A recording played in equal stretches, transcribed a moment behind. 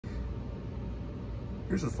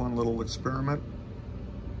Here's a fun little experiment.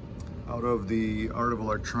 Out of the art of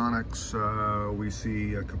electronics, we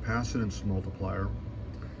see a capacitance multiplier.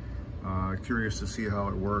 Curious to see how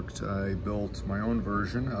it worked. I built my own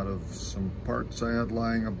version out of some parts I had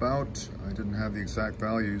lying about. I didn't have the exact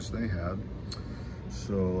values they had.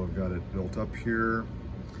 So I've got it built up here.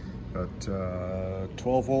 Got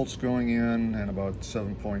 12 volts going in and about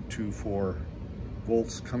 7.24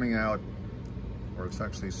 volts coming out, or it's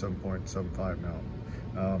actually 7.75 now.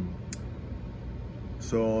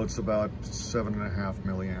 So it's about 7.5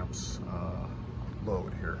 milliamps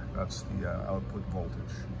load here. That's the output voltage.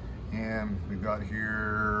 And we've got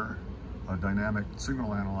here a dynamic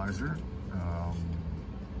signal analyzer. Hope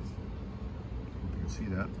you can see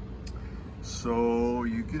that. So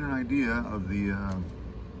you get an idea of the,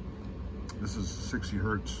 this is 60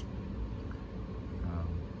 hertz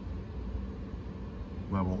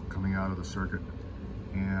level coming out of the circuit.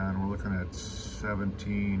 And we're looking at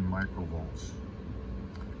 17 microvolts.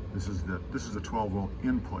 This is the 12 volt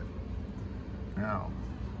input. Now,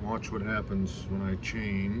 watch what happens when I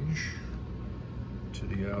change to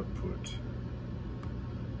the output.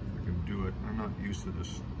 If I can do it. I'm not used to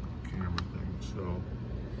this camera thing, so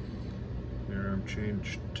there I'm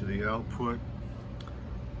changed to the output.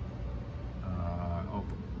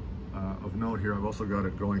 Of note here, I've also got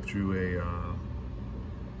it going through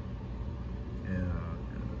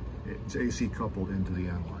it's AC coupled into the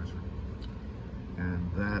analyzer.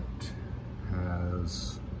 And that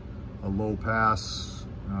has a low pass,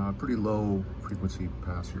 pretty low frequency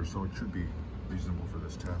pass here, so it should be reasonable for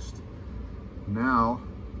this test. Now,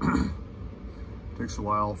 it takes a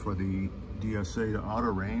while for the DSA to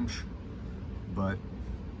auto range, but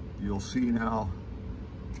you'll see now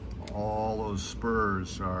all those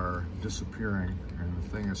spurs are disappearing and the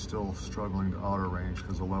thing is still struggling to auto range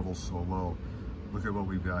because the level's so low. Look at what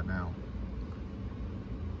we've got now.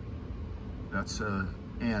 That's a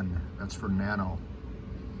N, that's for nano.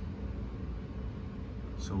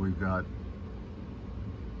 So we've got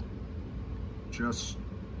just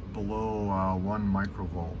below 1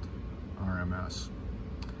 microvolt RMS.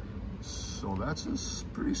 So that's a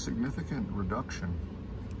pretty significant reduction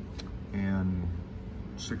in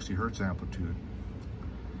 60 hertz amplitude.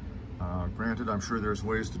 Granted, I'm sure there's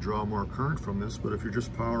ways to draw more current from this, but if you're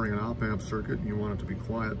just powering an op-amp circuit and you want it to be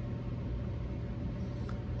quiet,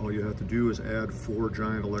 all you have to do is add 4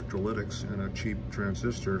 giant electrolytics and a cheap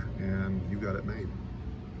transistor and you got it made.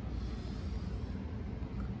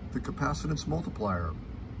 The capacitance multiplier,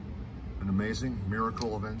 an amazing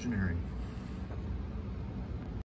miracle of engineering.